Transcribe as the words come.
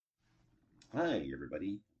Hi,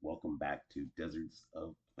 everybody. Welcome back to Deserts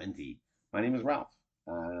of Plenty. My name is Ralph.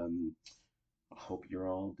 I hope you're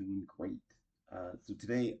all doing great. So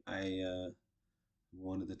today I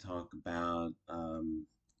wanted to talk about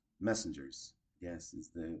messengers. Yes, is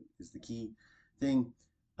the key thing.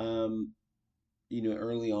 Um,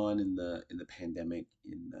 Early on in the pandemic,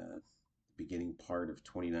 in the beginning part of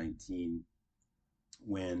 2019,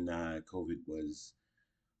 when COVID was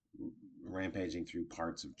rampaging through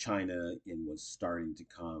parts of China and was starting to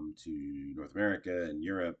come to North America and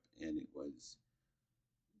Europe, and it was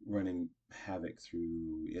running havoc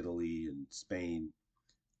through Italy and Spain.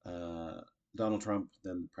 Uh, Donald Trump,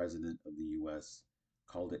 then the president of the U.S.,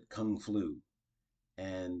 called it Kung Flu,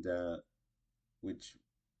 and which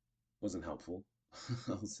wasn't helpful,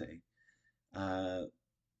 I'll say. Uh,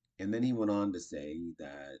 and then he went on to say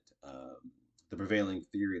that the prevailing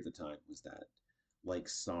theory at the time was that, like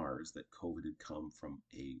SARS, that COVID had come from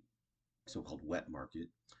a so-called wet market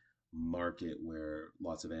where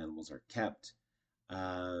lots of animals are kept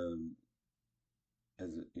um,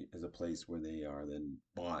 as a place where they are then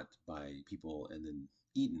bought by people and then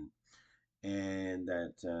eaten. And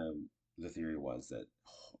that the theory was that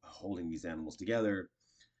holding these animals together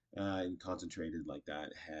and concentrated like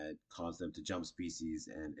that had caused them to jump species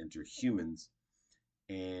and enter humans,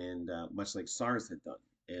 and much like SARS had done.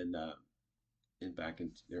 And back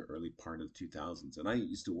in the early part of 2000s. And I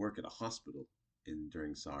used to work at a hospital in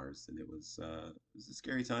during SARS, and it was a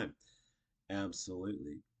scary time,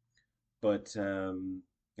 absolutely. But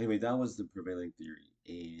anyway, that was the prevailing theory.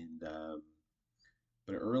 And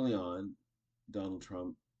but early on, Donald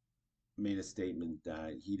Trump made a statement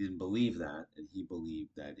that he didn't believe that, and he believed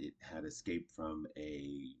that it had escaped from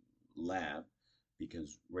a lab,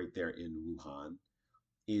 because right there in Wuhan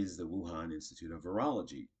is the Wuhan Institute of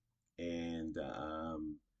Virology. And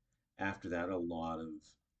after that, a lot of,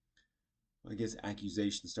 I guess,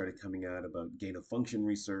 accusations started coming out about gain of function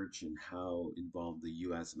research and how involved the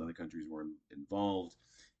US and other countries were involved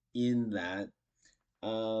in that.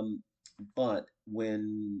 Um, but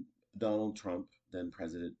when Donald Trump, then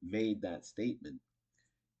president, made that statement,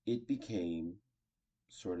 it became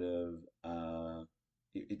sort of,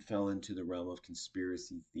 it fell into the realm of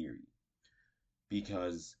conspiracy theory,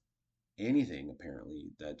 because anything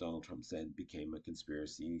apparently that Donald Trump said became a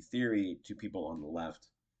conspiracy theory to people on the left,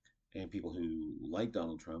 and people who, like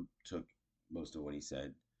Donald Trump, took most of what he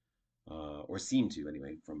said, or seemed to,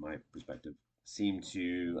 anyway, from my perspective, seemed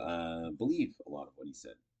to believe a lot of what he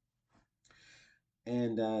said.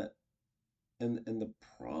 And and the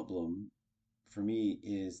problem for me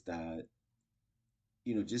is that,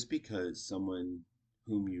 just because someone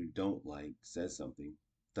whom you don't like says something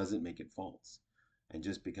doesn't make it false, and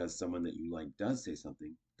just because someone that you like does say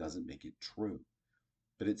something doesn't make it true.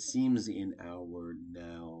 But it seems in our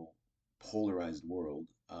now polarized world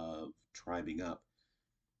of tribing up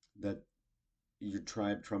that your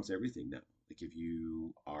tribe trumps everything now. Like, if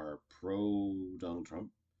you are pro Donald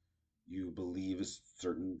Trump, you believe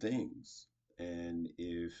certain things, and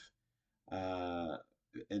if uh,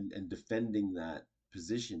 and defending that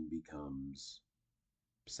position becomes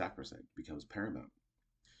sacrosanct, becomes paramount,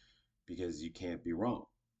 because you can't be wrong.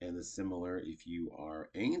 And the similar, if you are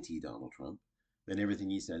anti Donald Trump, then everything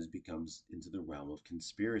he says becomes into the realm of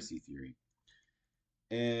conspiracy theory.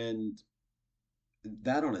 And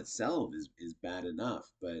that on itself is bad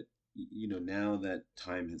enough, but now that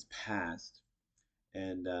time has passed,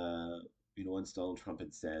 and once Donald Trump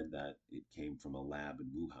had said that it came from a lab in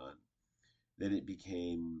Wuhan, then that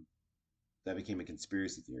became a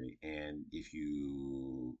conspiracy theory. And if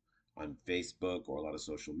you, on Facebook or a lot of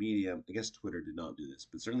social media, I guess Twitter did not do this,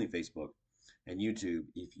 but certainly Facebook and YouTube,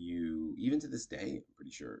 if you, even to this day, I'm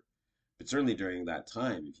pretty sure, but certainly during that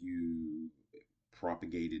time, if you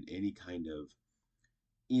propagated any kind of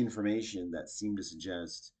information that seemed to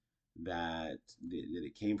suggest that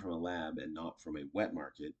it came from a lab and not from a wet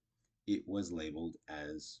market, it was labeled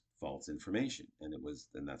as false information, and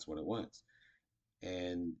that's what it was.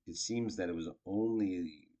 And it seems that it was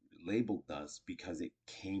only labeled thus because it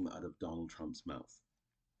came out of Donald Trump's mouth.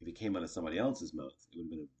 If it came out of somebody else's mouth, it would have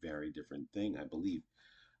been a very different thing, I believe.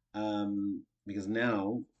 Because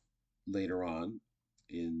now, later on,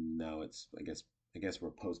 now it's, I guess we're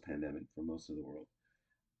post-pandemic for most of the world.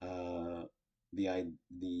 Uh,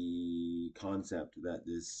 the concept that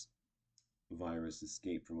this virus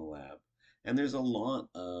escaped from a lab, and there's a lot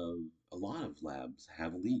of labs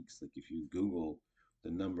have leaks. Like, if you Google the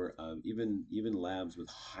number of, even labs with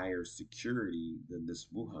higher security than this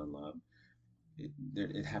Wuhan lab,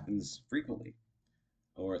 it happens frequently,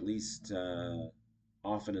 or at least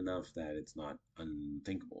often enough that it's not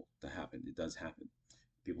unthinkable to happen. It does happen.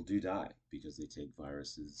 People do die because they take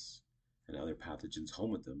viruses and other pathogens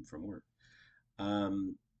home with them from work.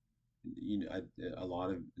 Um, a lot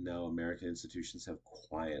of now American institutions have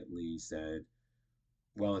quietly said,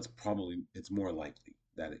 well, it's more likely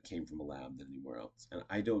that it came from a lab than anywhere else. And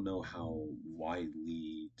I don't know how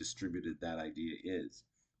widely distributed that idea is,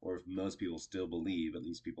 or if most people still believe, at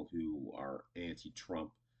least people who are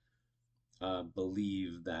anti-Trump,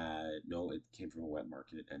 believe that no, it came from a wet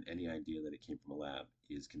market, and any idea that it came from a lab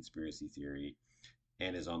is conspiracy theory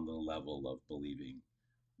and is on the level of believing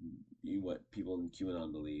what people in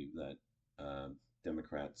QAnon believe that uh,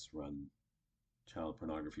 Democrats run child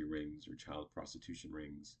pornography rings or child prostitution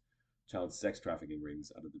rings, child sex trafficking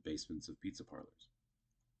rings out of the basements of pizza parlors.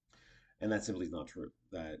 And that simply is not true.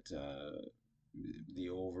 That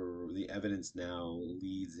the evidence now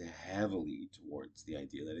leads heavily towards the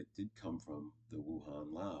idea that it did come from the Wuhan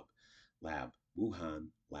lab.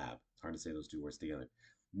 It's hard to say those two words together.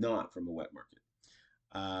 Not from a wet market.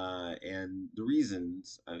 And the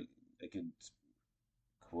reasons I could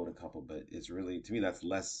quote a couple, but it's really to me that's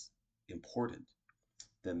less important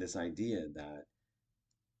than this idea that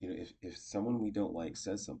if someone we don't like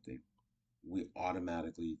says something, we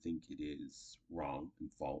automatically think it is wrong and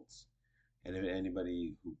false. And if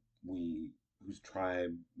anybody whose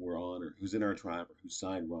tribe we're on or who's in our tribe or whose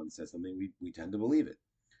side we're on says something, we tend to believe it.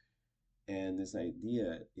 And this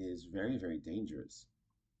idea is very, very dangerous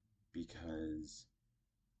because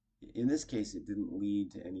in this case it didn't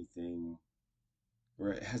lead to anything,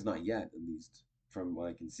 or it has not yet, at least from what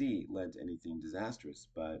I can see, led to anything disastrous.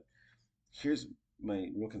 But here's my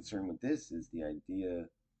real concern with this is the idea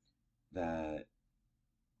that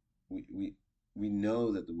we we we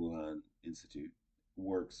know that the Wuhan Institute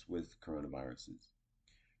works with coronaviruses.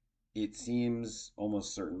 It seems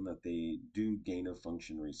almost certain that they do gain of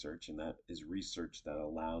function research, and that is research that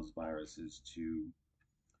allows viruses to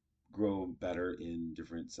grow better in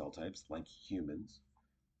different cell types, like humans.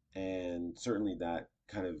 And certainly that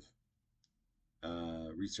kind of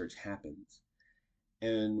research happens.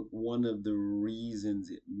 And one of the reasons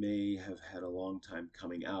it may have had a long time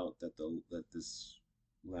coming out that this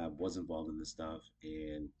lab was involved in this stuff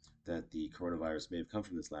and that the coronavirus may have come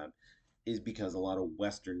from this lab is because a lot of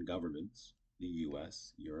Western governments, the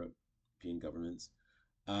U.S., European governments,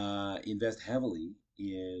 invest heavily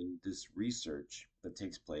in this research that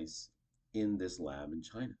takes place in this lab in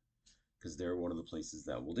China because they're one of the places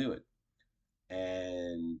that will do it.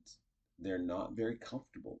 And they're not very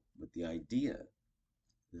comfortable with the idea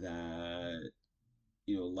that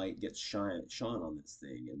light gets shone on this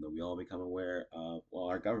thing, and that we all become aware of, well,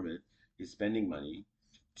 our government is spending money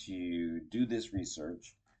to do this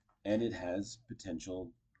research, and it has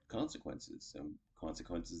potential consequences, and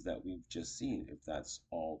consequences that we've just seen if that's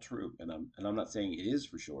all true. And I'm not saying it is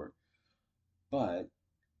for sure, but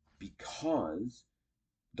because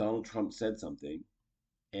Donald Trump said something,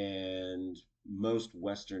 and most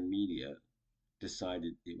Western media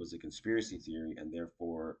decided it was a conspiracy theory, and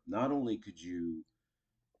therefore not only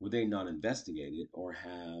would they not investigate it or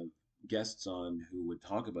have guests on who would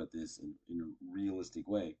talk about this in a realistic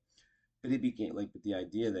way, but it became like, but the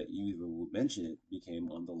idea that you even would mention it became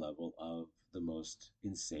on the level of the most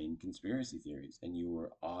insane conspiracy theories, and you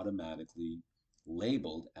were automatically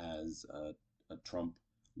labeled as a Trump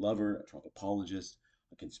lover, a Trump apologist,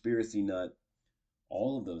 a conspiracy nut,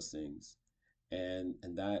 all of those things. And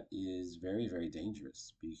that is very, very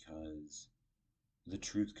dangerous because the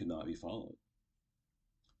truth could not be followed.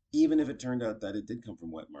 Even if it turned out that it did come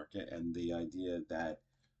from wet market, and the idea that,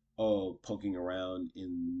 oh, poking around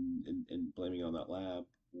in blaming on that lab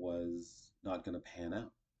was not going to pan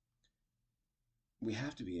out. We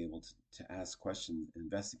have to be able to ask questions,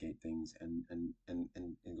 investigate things, and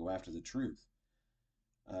go after the truth.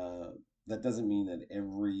 Uh, that doesn't mean that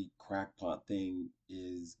every crackpot thing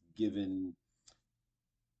is given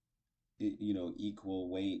equal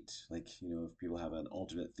weight. Like, if people have an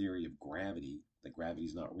alternate theory of gravity, that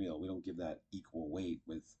gravity's not real, we don't give that equal weight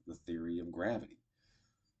with the theory of gravity.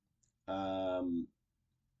 um,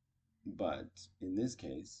 but in this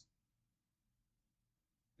case,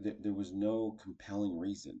 there was no compelling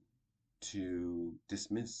reason to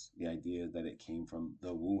dismiss the idea that it came from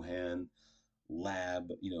the Wuhan lab,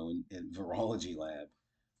 in virology lab,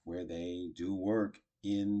 where they do work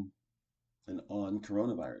in and on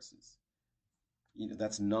coronaviruses.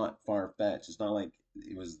 That's not far fetched. It's not like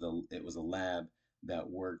it was a lab that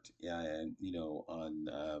worked,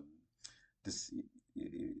 on this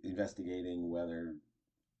investigating whether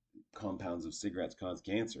compounds of cigarettes cause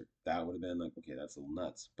cancer. That would have been like, okay, that's a little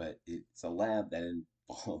nuts. But it's a lab that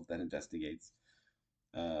involves investigates,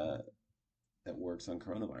 uh, that works on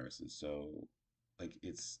coronaviruses. So like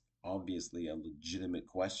it's obviously a legitimate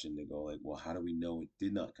question to go like, well, how do we know it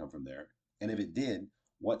did not come from there? And if it did,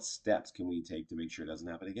 what steps can we take to make sure it doesn't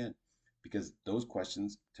happen again? Because those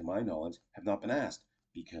questions, to my knowledge, have not been asked.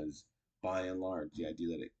 Because by and large, the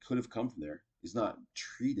idea that it could have come from there is not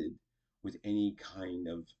treated with any kind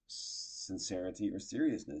of sincerity or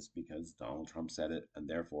seriousness because Donald Trump said it, and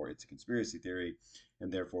therefore it's a conspiracy theory,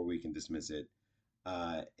 and therefore we can dismiss it.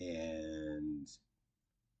 And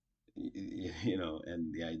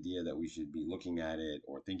and the idea that we should be looking at it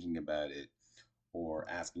or thinking about it or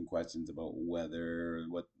asking questions about whether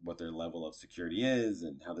what their level of security is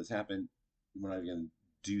and how this happened, we're not going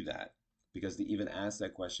to do that because to even ask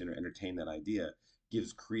that question or entertain that idea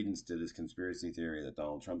gives credence to this conspiracy theory that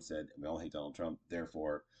Donald Trump said, and we all hate Donald Trump,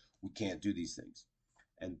 therefore we can't do these things.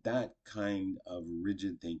 And that kind of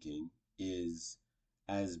rigid thinking is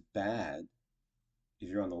as bad if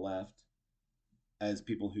you're on the left as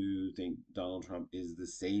people who think Donald Trump is the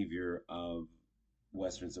savior of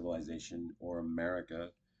Western civilization or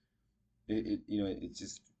America. It's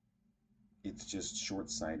just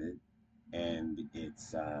short-sighted, and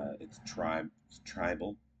it's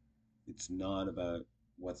tribal. It's not about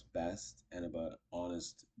what's best and about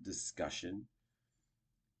honest discussion.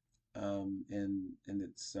 And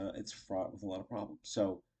it's fraught with a lot of problems.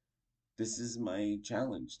 So this is my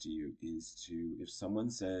challenge to you: is to if someone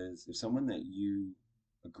that you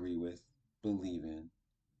agree with, believe in,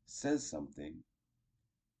 says something,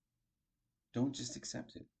 don't just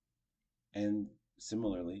accept it. And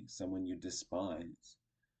similarly, someone you despise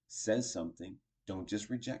says something, don't just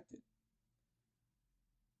reject it.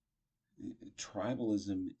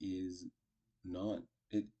 Tribalism is not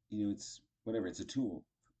it, it's whatever, it's a tool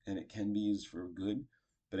and it can be used for good,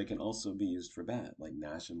 but it can also be used for bad, like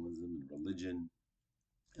nationalism and religion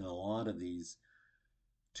and a lot of these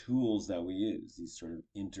tools that we use, these sort of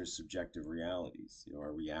intersubjective realities,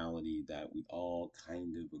 a reality that we all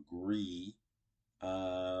kind of agree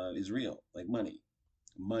is real, like money.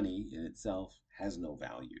 Money in itself has no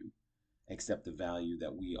value except the value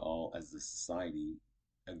that we all as a society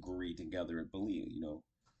agree together and believe.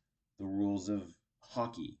 The rules of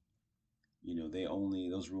hockey,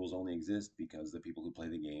 those rules only exist because the people who play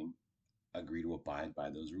the game agree to abide by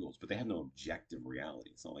those rules, but they have no objective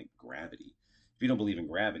reality. It's not like gravity. If you don't believe in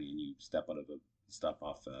gravity and you step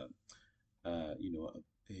off a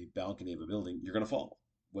balcony of a building, you're going to fall,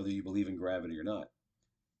 whether you believe in gravity or not.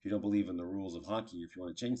 If you don't believe in the rules of hockey, if you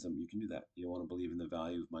want to change them, you can do that. You don't want to believe in the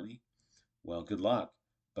value of money? Well, good luck.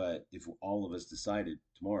 But if all of us decided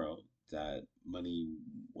tomorrow that money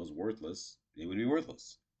was worthless, it would be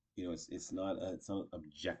worthless. It's not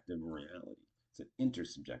objective reality. It's an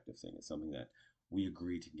intersubjective thing. It's something that we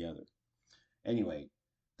agree together. Anyway,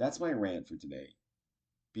 that's my rant for today.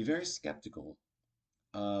 Be very skeptical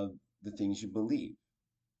of the things you believe,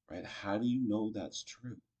 right? How do you know that's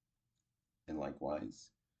true? And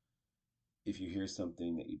likewise, if you hear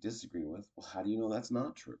something that you disagree with, well, how do you know that's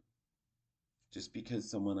not true? Just because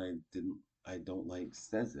someone I don't like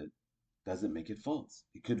says it doesn't make it false.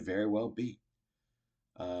 It could very well be.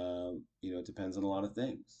 It depends on a lot of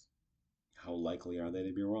things. How likely are they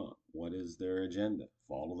to be wrong? What is their agenda?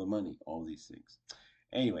 Follow the money, all these things.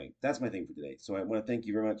 Anyway, that's my thing for today. So I want to thank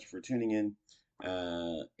you very much for tuning in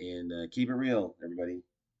and keep it real, everybody.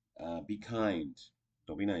 Be kind.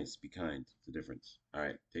 Don't be nice. Be kind. It's the difference. All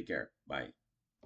right. Take care. Bye.